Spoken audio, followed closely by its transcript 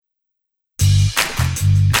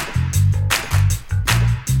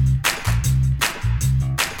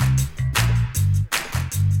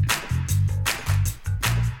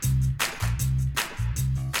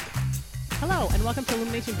welcome to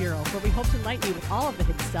Illumination Bureau, where we hope to enlighten you with all of the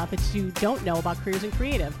hidden stuff that you don't know about careers in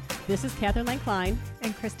creative. This is Catherine Lang Klein.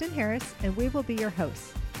 And Kristen Harris, and we will be your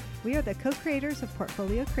hosts. We are the co-creators of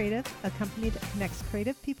Portfolio Creative, a company that connects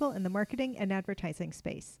creative people in the marketing and advertising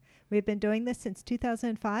space. We've been doing this since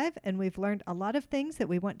 2005, and we've learned a lot of things that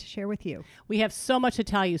we want to share with you. We have so much to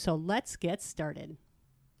tell you, so let's get started.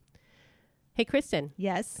 Hey, Kristen.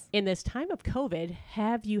 Yes. In this time of COVID,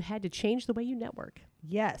 have you had to change the way you network?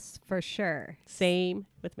 Yes, for sure. Same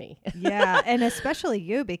with me. Yeah, and especially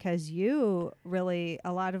you, because you really,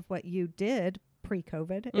 a lot of what you did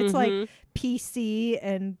pre-COVID, it's like PC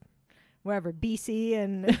and whatever, BC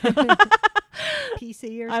and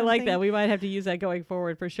PC or something. I like that. We might have to use that going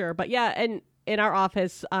forward for sure. But yeah, and in our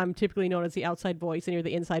office, I'm typically known as the outside voice and you're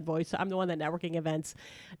the inside voice. So I'm the one that networking events,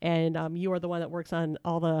 and you are the one that works on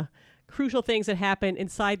all the crucial things that happen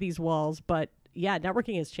inside these walls. But yeah,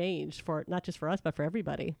 networking has changed for not just for us, but for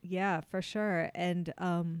everybody. Yeah, for sure. And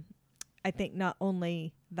I think not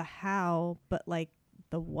only the how, but like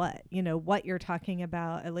the what, what you're talking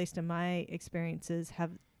about, at least in my experiences,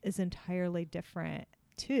 is entirely different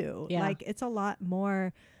too. Yeah. Like it's a lot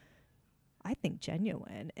more, I think,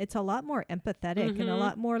 genuine. It's a lot more empathetic and a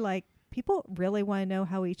lot more like people really want to know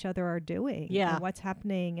how each other are doing. Yeah. And what's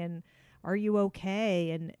happening, and are you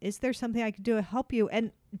okay? And is there something I could do to help you?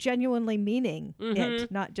 And genuinely meaning it,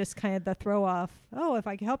 not just kind of the throw off, oh, if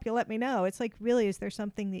I can help you, let me know. It's like, really, is there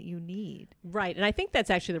something that you need? Right. And I think that's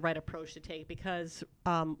actually the right approach to take, because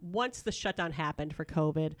once the shutdown happened for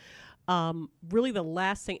COVID, really the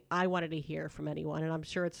last thing I wanted to hear from anyone, and I'm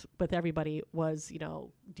sure it's with everybody, was, do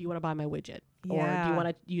you want to buy my widget? Or do you want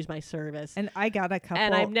to use my service? And I got a couple.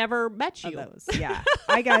 And I've never met you. Those. Yeah.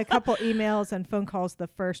 I got a couple emails and phone calls the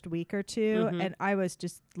first week or two. And I was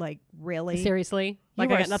just like, really? Seriously?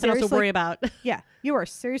 Like I got nothing else to worry about. Yeah. You are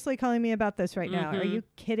seriously calling me about this right now. Are you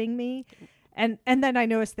kidding me? And then I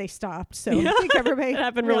noticed they stopped. So I think everybody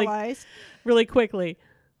happened realized. really quickly.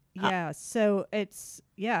 Yeah. So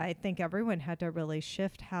I think everyone had to really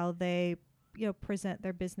shift how they present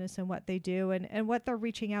their business and what they do, and what they're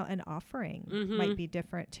reaching out and offering might be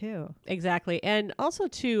different too. Exactly. And also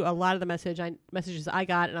too, a lot of the messages I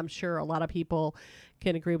got, and I'm sure a lot of people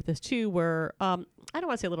can agree with this too, were, I don't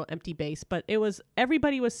want to say a little empty base, but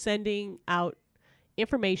everybody was sending out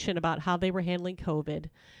information about how they were handling COVID,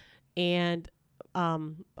 and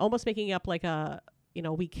almost making up like a,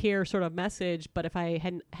 we care sort of message. But if I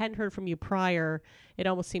hadn't heard from you prior, it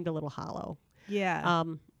almost seemed a little hollow. Yeah.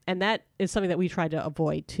 And that is something that we tried to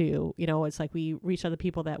avoid too. It's like we reached out to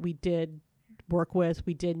people that we did work with,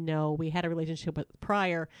 we did know, we had a relationship with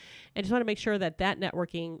prior, and just want to make sure that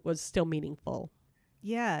networking was still meaningful.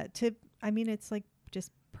 Yeah. It's like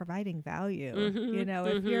just providing value.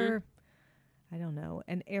 If you're, I don't know,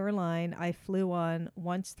 an airline I flew on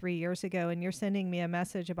once 3 years ago, and you're sending me a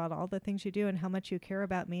message about all the things you do and how much you care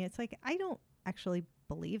about me, it's like, I don't actually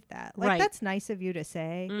believe that. Like, that's nice of you to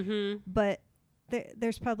say, but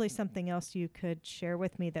there's probably something else you could share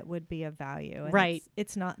with me that would be of value. And right.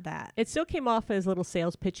 It's not that. It still came off as a little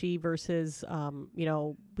sales pitchy versus,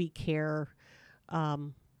 we care. I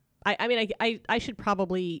should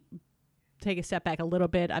probably take a step back a little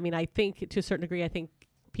bit. I think to a certain degree,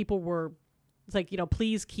 people were, it's like,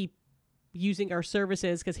 please keep using our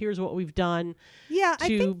services, because here's what we've done. Yeah, to I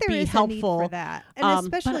think there be is helpful. A need for that, and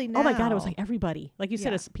especially now. Oh my God, it was like everybody, like you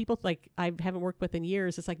said, it's people like I haven't worked with in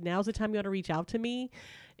years. It's like, now's the time you want to reach out to me.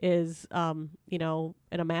 Is in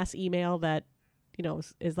a mass email that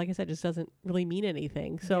is, like I said, just doesn't really mean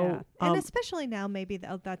anything. So and especially now, maybe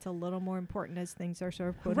that's a little more important as things are sort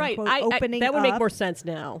of quote right. unquote opening. That would up. make more sense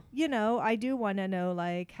now. I do want to know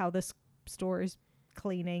like how this store is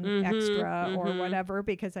cleaning extra or whatever,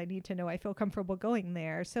 because I need to know I feel comfortable going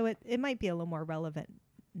there. So it might be a little more relevant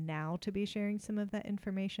now to be sharing some of that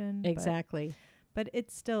information. Exactly. But it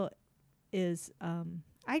still is,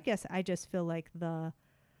 I guess I just feel like the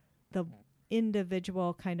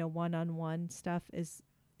individual kind of one-on-one stuff is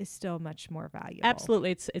still much more valuable.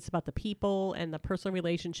 Absolutely. It's about the people and the personal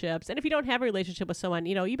relationships. And if you don't have a relationship with someone,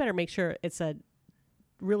 you better make sure it's a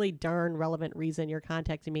really darn relevant reason you're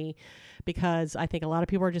contacting me, because I think a lot of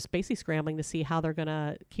people are just basically scrambling to see how they're going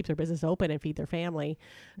to keep their business open and feed their family.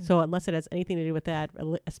 So unless it has anything to do with that,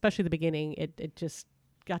 especially the beginning, it just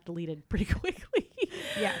got deleted pretty quickly.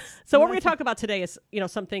 Yes. So what we're going to talk about today is,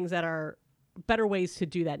 some things that are better ways to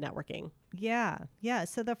do that networking. Yeah. Yeah.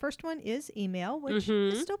 So the first one is email, which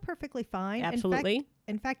is still perfectly fine. Absolutely.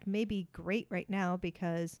 In fact, maybe great right now,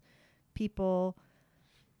 because people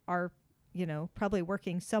are probably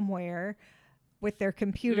working somewhere with their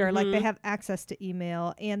computer, like they have access to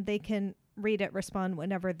email and they can read it, respond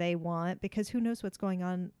whenever they want, because who knows what's going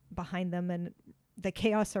on behind them and the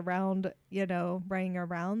chaos around, running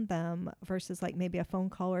around them versus like maybe a phone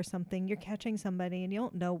call or something. You're catching somebody and you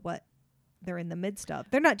don't know what they're in the midst of.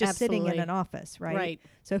 They're not just sitting in an office, right? Right.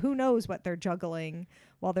 So who knows what they're juggling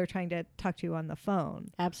while they're trying to talk to you on the phone.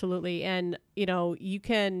 Absolutely. And, you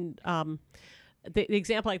can, the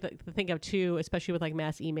example I think of too, especially with like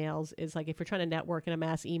mass emails, is like if you're trying to network in a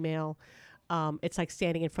mass email, it's like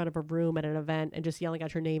standing in front of a room at an event and just yelling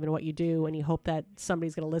out your name and what you do, and you hope that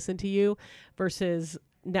somebody's going to listen to you, versus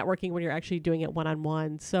networking when you're actually doing it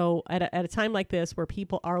one-on-one. So at a time like this where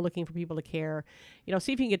people are looking for people to care, see if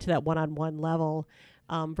you can get to that one-on-one level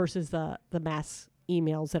versus the mass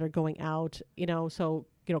emails that are going out, so,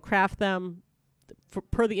 craft them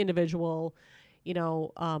per the individual,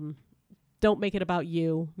 don't make it about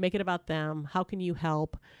you, make it about them. How can you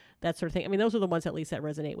help? That sort of thing. I mean, those are the ones at least that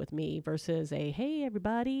resonate with me versus a, hey,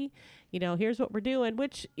 everybody, here's what we're doing,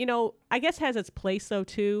 which, I guess has its place though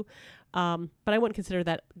too. But I wouldn't consider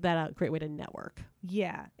that a great way to network.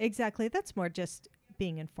 Yeah, exactly. That's more just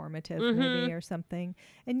being informative Mm-hmm. maybe or something.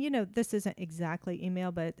 And, this isn't exactly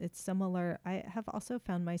email, but it's similar. I have also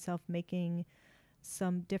found myself making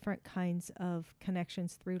some different kinds of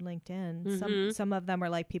connections through LinkedIn. Mm-hmm. Some of them are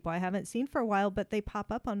like people I haven't seen for a while, but they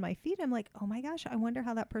pop up on my feed. I'm like, oh my gosh, I wonder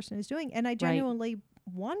how that person is doing. And I genuinely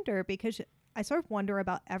wonder, because I sort of wonder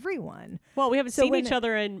about everyone. Well, we haven't seen each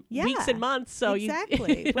other in weeks and months. So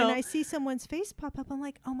exactly. When I see someone's face pop up, I'm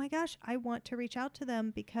like, oh my gosh, I want to reach out to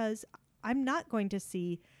them because I'm not going to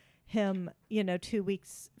see him, 2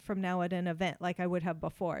 weeks from now at an event like I would have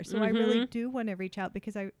before. So I really do want to reach out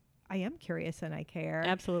because I am curious and I care.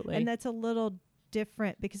 Absolutely. And that's a little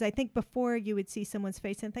different because I think before you would see someone's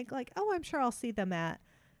face and think like, oh, I'm sure I'll see them at,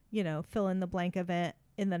 fill in the blank event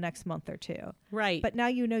in the next month or two. Right. But now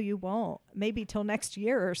you won't. Maybe till next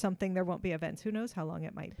year or something there won't be events. Who knows how long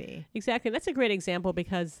it might be. Exactly. That's a great example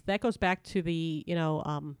because that goes back to the,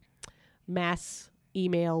 mass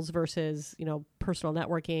emails versus, personal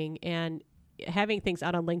networking, and having things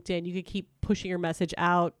out on LinkedIn. You could keep pushing your message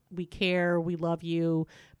out. We care. We love you,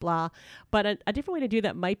 blah. But a different way to do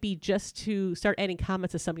that might be just to start adding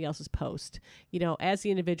comments to somebody else's post, as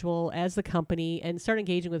the individual, as the company, and start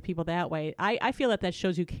engaging with people that way. I feel that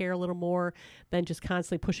shows you care a little more than just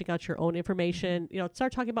constantly pushing out your own information.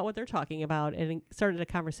 Start talking about what they're talking about and start a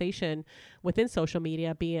conversation within social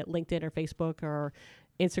media, be it LinkedIn or Facebook or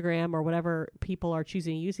Instagram or whatever people are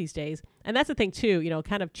choosing to use these days. And that's the thing too,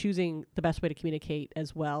 kind of choosing the best way to communicate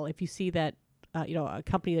as well. If you see that, a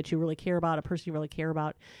company that you really care about, a person you really care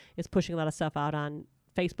about is pushing a lot of stuff out on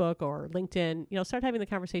Facebook or LinkedIn, start having the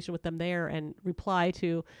conversation with them there and reply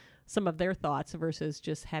to some of their thoughts versus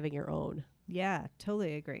just having your own. Yeah,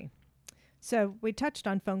 totally agree. So we touched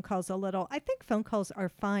on phone calls a little. I think phone calls are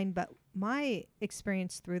fine, but my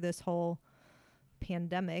experience through this whole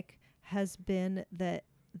pandemic has been that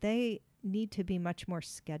they need to be much more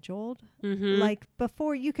scheduled. Mm-hmm. Like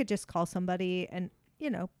before, you could just call somebody and,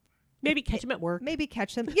 maybe catch them at work. Maybe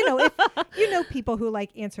catch them. If people who like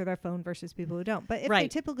answer their phone versus people who don't. But if they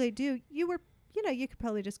typically do, you could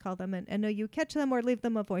probably just call them and know you catch them or leave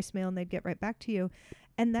them a voicemail and they'd get right back to you.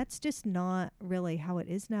 And that's just not really how it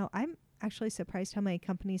is now. I'm actually surprised how many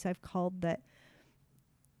companies I've called that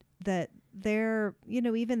their,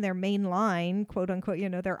 even their main line, quote unquote,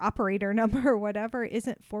 their operator number or whatever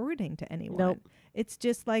isn't forwarding to anyone. Nope. It's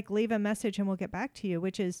just like, leave a message and we'll get back to you,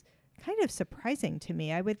 which is kind of surprising to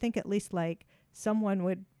me. I would think at least like someone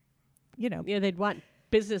would, they'd want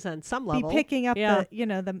business on some level. Be picking up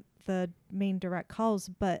the main direct calls,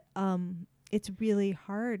 but it's really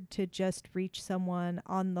hard to just reach someone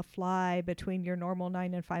on the fly between your normal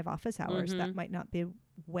 9 and 5 office hours. Mm-hmm. That might not be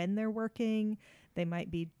when they're working. They might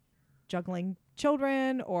be juggling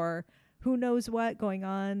children or who knows what going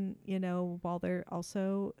on, while they're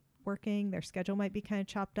also working. Their schedule might be kind of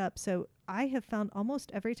chopped up. So I have found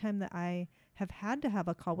almost every time that I have had to have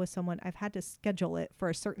a call with someone, I've had to schedule it for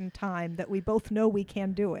a certain time that we both know we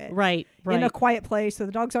can do it. Right. In a quiet place so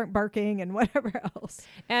the dogs aren't barking and whatever else.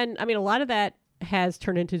 And I mean, a lot of that has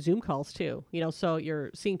turned into Zoom calls too, so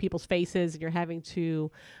you're seeing people's faces and you're having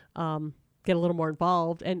to, get a little more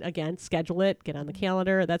involved and again, schedule it, get on the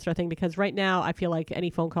calendar, that sort of thing. Because right now I feel like any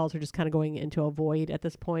phone calls are just kind of going into a void at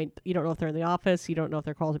this point. You don't know if they're in the office. You don't know if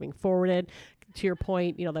their calls are being forwarded. To your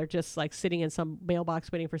point, they're just like sitting in some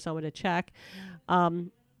mailbox waiting for someone to check.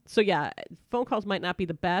 So yeah, phone calls might not be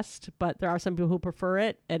the best, but there are some people who prefer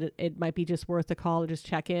it, and it might be just worth a call to just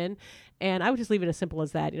check in. And I would just leave it as simple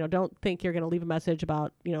as that. Don't think you're going to leave a message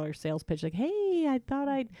about, your sales pitch like, hey, I thought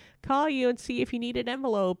I'd call you and see if you needed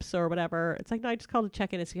envelopes or whatever. It's like, no, I just called to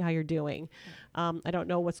check in and see how you're doing. I don't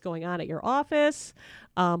know what's going on at your office,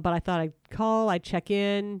 but I thought I'd call, I'd check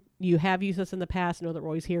in. You have used us in the past, know that we're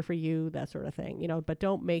always here for you, that sort of thing, but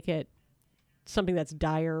don't make it something that's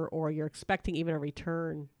dire or you're expecting even a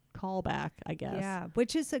return callback, I guess. Yeah,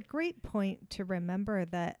 which is a great point to remember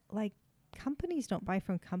that companies don't buy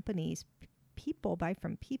from companies. People buy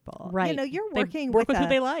from people. Right. You're they working work with who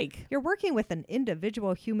they like. You're working with an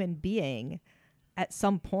individual human being at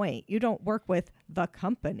some point. You don't work with the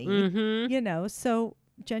company, so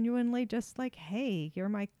genuinely just like, hey, you're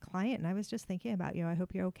my client and I was just thinking about you. I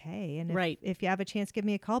hope you're okay. And if you have a chance, give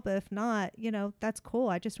me a call. But if not, that's cool.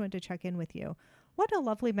 I just wanted to check in with you. What a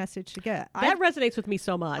lovely message to get. That resonates with me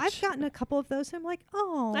so much. I've gotten a couple of those. I'm like,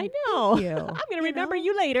 oh, I know. Thank you. I'm going to remember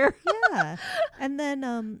you later. Yeah. And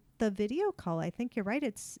then the video call, I think you're right.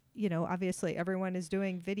 It's, obviously everyone is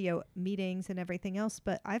doing video meetings and everything else,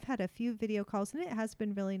 but I've had a few video calls and it has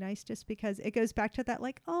been really nice just because it goes back to that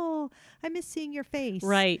like, oh, I miss seeing your face.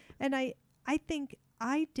 Right. And I think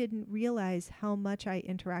I didn't realize how much I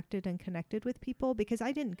interacted and connected with people because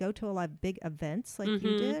I didn't go to a lot of big events like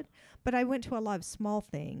you did, but I went to a lot of small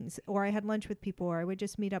things, or I had lunch with people, or I would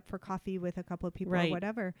just meet up for coffee with a couple of people or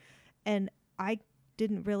whatever. And I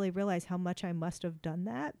didn't really realize how much I must have done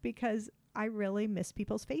that because I really miss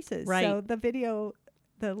people's faces. Right. So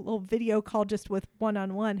the little video call just with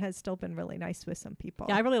one-on-one has still been really nice with some people.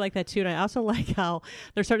 Yeah, I really like that too. And I also like how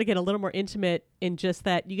they're starting to get a little more intimate in just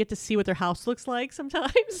that you get to see what their house looks like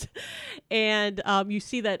sometimes. And you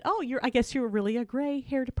see that, I guess you're really a gray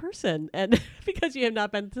haired person. And because you have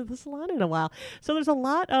not been to the salon in a while. So there's a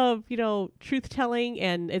lot of, truth telling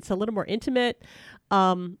and it's a little more intimate.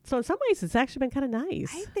 So in some ways it's actually been kind of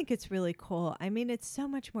nice. I think it's really cool. I mean, it's so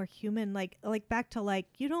much more human, like back to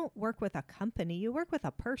you don't work with a company, you work with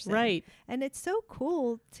a person. Right. And it's so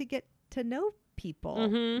cool to get to know people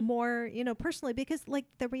more, personally, because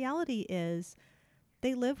the reality is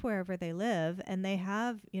they live wherever they live and they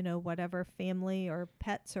have, whatever family or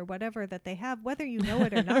pets or whatever that they have, whether you know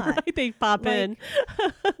it or not. Right, they pop in.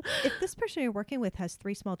 If this person you're working with has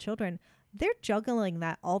 3 small children, they're juggling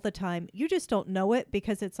that all the time. You just don't know it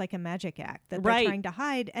because it's like a magic act that they're trying to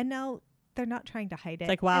hide. And now they're not trying to hide it. It's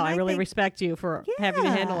like, wow, I really respect you for having to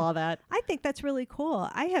handle all that. I think that's really cool.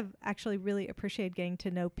 I have actually really appreciated getting to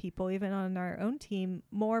know people, even on our own team,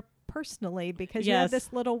 more personally because you have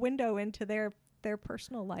this little window into their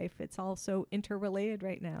personal life. It's all so interrelated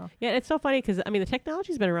right now. Yeah, it's so funny because, the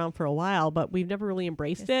technology's been around for a while, but we've never really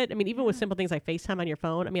embraced it. Even with simple things like FaceTime on your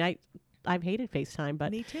phone. I've hated FaceTime,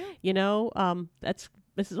 but me too.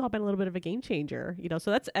 This has all been a little bit of a game changer,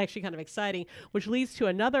 so that's actually kind of exciting, which leads to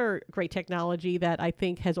another great technology that I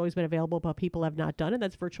think has always been available, but people have not done, and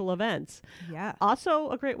that's virtual events. Yeah. Also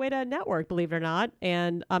a great way to network, believe it or not.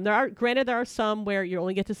 And there are some where you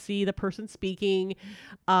only get to see the person speaking,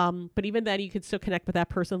 but even then you can still connect with that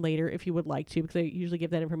person later if you would like to, because they usually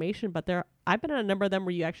give that information. But I've been on a number of them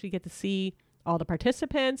where you actually get to see all the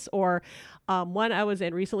participants, or one I was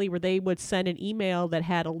in recently where they would send an email that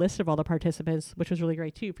had a list of all the participants, which was really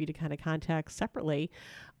great too for you to kind of contact separately,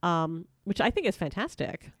 which I think is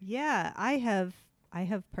fantastic. Yeah, I have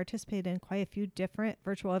participated in quite a few different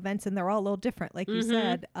virtual events, and they're all a little different, like you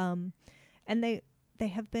said. And they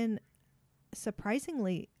have been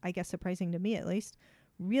surprisingly, I guess surprising to me at least,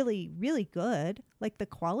 really, really good. Like the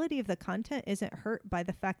quality of the content isn't hurt by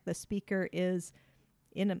the fact the speaker is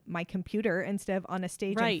in my computer instead of on a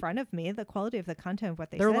stage in front of me. The quality of the content of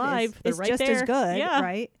what they're live. is right just there. as good,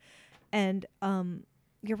 right? And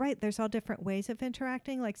you're right. There's all different ways of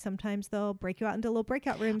interacting. Like sometimes they'll break you out into little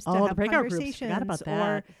breakout rooms to have conversations. Forgot about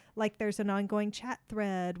that. Or there's an ongoing chat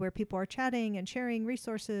thread where people are chatting and sharing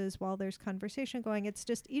resources while there's conversation going. It's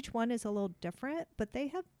just each one is a little different, but they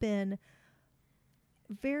have been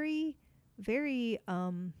very, very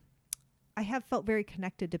I have felt very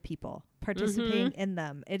connected to people participating in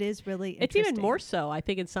them. It is really interesting. It's even more so, I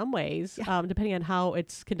think, in some ways, depending on how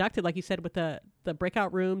it's conducted, like you said, with the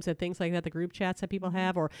breakout rooms and things like that, the group chats that people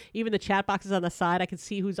have, or even the chat boxes on the side. I can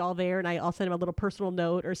see who's all there, and I'll send them a little personal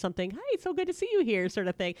note or something. Hey, it's so good to see you here, sort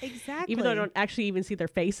of thing. Exactly. Even though I don't actually even see their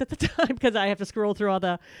face at the time because I have to scroll through all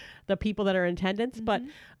the people that are in attendance. But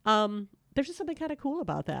there's just something kind of cool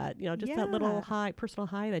about that, just that little personal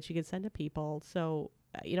hi that you can send to people. So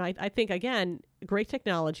I think, again, great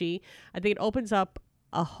technology. I think it opens up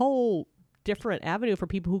a whole different avenue for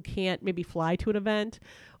people who can't maybe fly to an event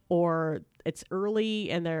or it's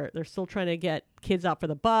early and they're still trying to get kids out for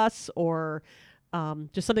the bus, or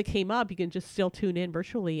just something came up, you can just still tune in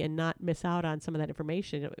virtually and not miss out on some of that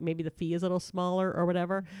information. Maybe the fee is a little smaller or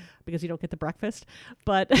whatever because you don't get the breakfast.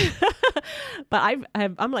 But I'm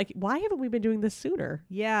like, why haven't we been doing this sooner?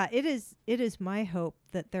 Yeah, it is my hope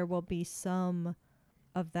that there will be some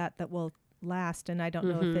of that will last. And I don't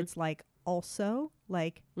know if it's like also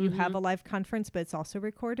like you have a live conference, but it's also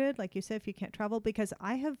recorded. Like you said, if you can't travel, because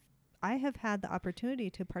I have had the opportunity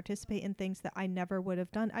to participate in things that I never would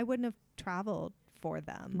have done. I wouldn't have traveled for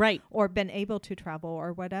them. Right. Or been able to travel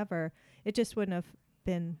or whatever. It just wouldn't have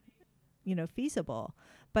been, feasible.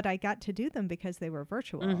 But I got to do them because they were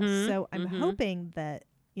virtual. So I'm hoping that,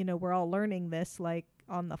 we're all learning this like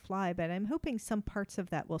on the fly, but I'm hoping some parts of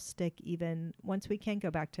that will stick even once we can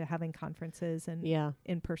go back to having conferences and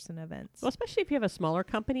in-person events. Well, especially if you have a smaller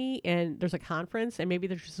company and there's a conference and maybe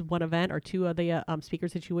there's just one event or two of the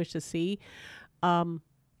speakers that you wish to see.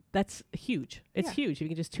 That's huge. It's huge. If you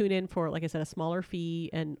can just tune in for, like I said, a smaller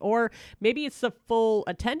fee, or maybe it's the full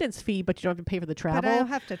attendance fee, but you don't have to pay for the travel. But I don't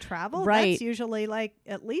have to travel. Right. That's usually like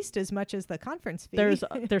at least as much as the conference fee. There's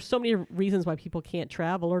so many reasons why people can't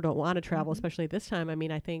travel or don't want to travel, especially at this time. I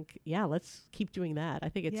mean, I think, let's keep doing that. I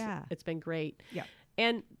think it's been great. Yeah.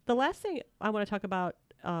 And the last thing I want to talk about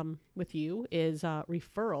with you is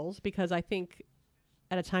referrals, because I think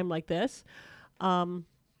at a time like this,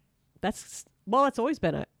 it's always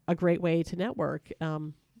been a great way to network.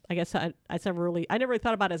 I guess I never really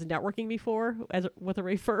thought about it as networking before with a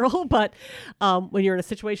referral, but when you're in a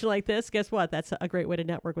situation like this, guess what? That's a great way to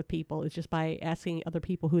network with people, is just by asking other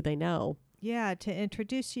people who they know. Yeah, to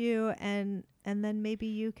introduce you, and then maybe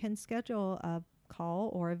you can schedule a call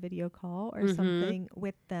or a video call or something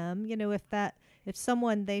with them. If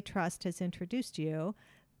someone they trust has introduced you,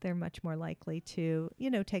 they're much more likely to,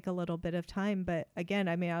 take a little bit of time. But again,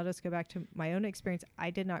 I mean, I'll just go back to my own experience. I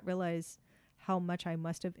did not realize how much I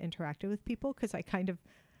must have interacted with people, because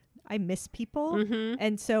I miss people.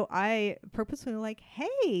 And so I purposely like,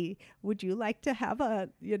 hey, would you like to have a,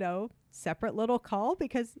 separate little call?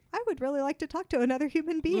 Because I would really like to talk to another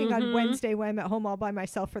human being on Wednesday when I'm at home all by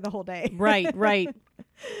myself for the whole day. Right.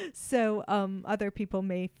 So other people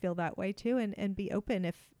may feel that way too, and be open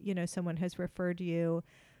if, someone has referred you.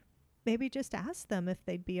 Maybe just ask them if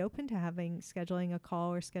they'd be open to scheduling a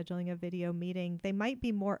call or scheduling a video meeting. They might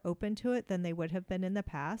be more open to it than they would have been in the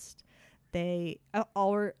past. They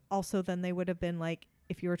or also than they would have been like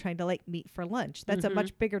if you were trying to like meet for lunch. That's a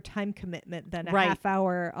much bigger time commitment than a half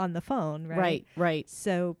hour on the phone, right? Right.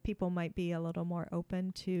 So people might be a little more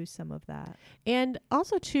open to some of that. And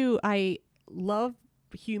also too, I love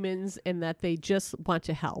humans in that they just want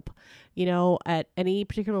to help, at any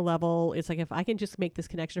particular level. It's like, if I can just make this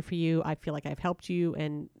connection for you, I feel like I've helped you,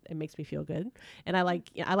 and it makes me feel good. And I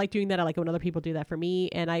like doing that. I like when other people do that for me.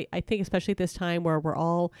 And I think especially at this time where we're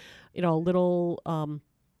all, a little,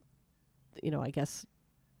 I guess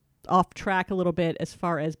off track a little bit as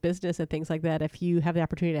far as business and things like that. If you have the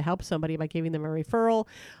opportunity to help somebody by giving them a referral,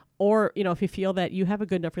 or, if you feel that you have a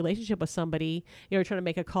good enough relationship with somebody, you're trying to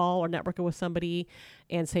make a call or network with somebody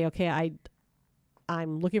and say, okay,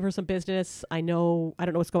 I'm looking for some business. I don't know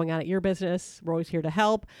what's going on at your business. We're always here to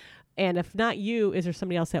help. And if not you, is there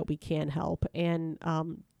somebody else that we can help? And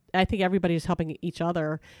I think everybody's helping each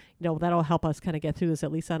other. That'll help us kind of get through this,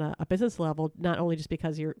 at least on a business level, not only just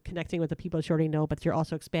because you're connecting with the people that you already know, but you're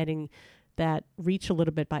also expanding that reach a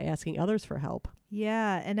little bit by asking others for help.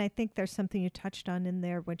 Yeah. And I think there's something you touched on in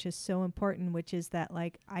there, which is so important, which is that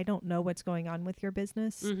like, I don't know what's going on with your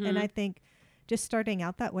business. And I think just starting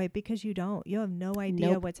out that way, because you have no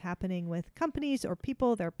idea what's happening with companies or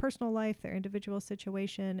people, their personal life, their individual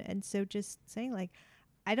situation. And so just saying like,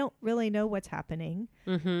 I don't really know what's happening.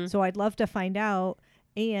 So I'd love to find out.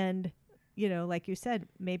 And, like you said,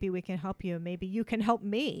 maybe we can help you. Maybe you can help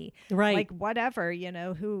me. Right. Like whatever,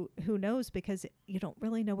 who knows, because you don't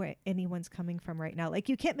really know where anyone's coming from right now. Like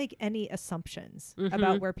you can't make any assumptions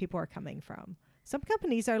about where people are coming from. Some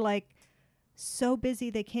companies are like so busy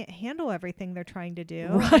they can't handle everything they're trying to do.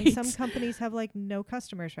 Right. And some companies have like no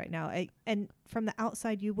customers right now. And from the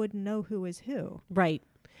outside, you wouldn't know who is who. Right.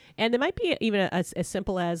 And it might be even as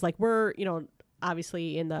simple as like, we're,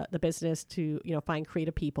 obviously in the business to, find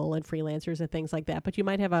creative people and freelancers and things like that. But you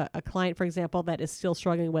might have a client, for example, that is still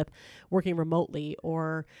struggling with working remotely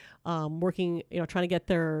or working, trying to get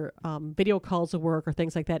their video calls to work or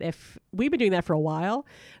things like that. If we've been doing that for a while,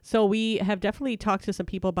 so we have definitely talked to some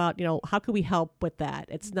people about, how could we help with that?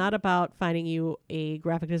 It's not about finding you a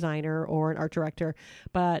graphic designer or an art director,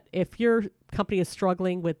 but if your company is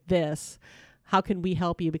struggling with this, how can we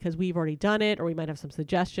help you because we've already done it, or we might have some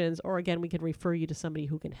suggestions, or again, we can refer you to somebody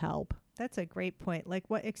who can help. That's a great point. Like,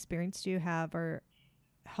 what experience do you have or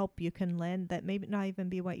help you can lend that maybe not even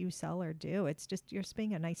be what you sell or do? It's just you're just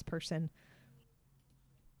being a nice person.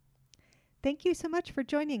 Thank you so much for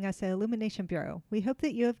joining us at Illumination Bureau. We hope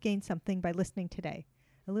that you have gained something by listening today.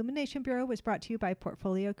 Illumination Bureau was brought to you by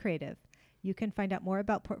Portfolio Creative. You can find out more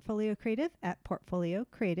about Portfolio Creative at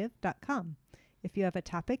portfoliocreative.com. If you have a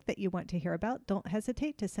topic that you want to hear about, don't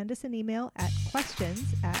hesitate to send us an email at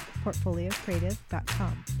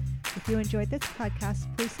questions@portfoliocreative.com. If you enjoyed this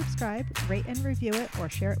podcast, please subscribe, rate and review it, or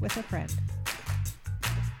share it with a friend.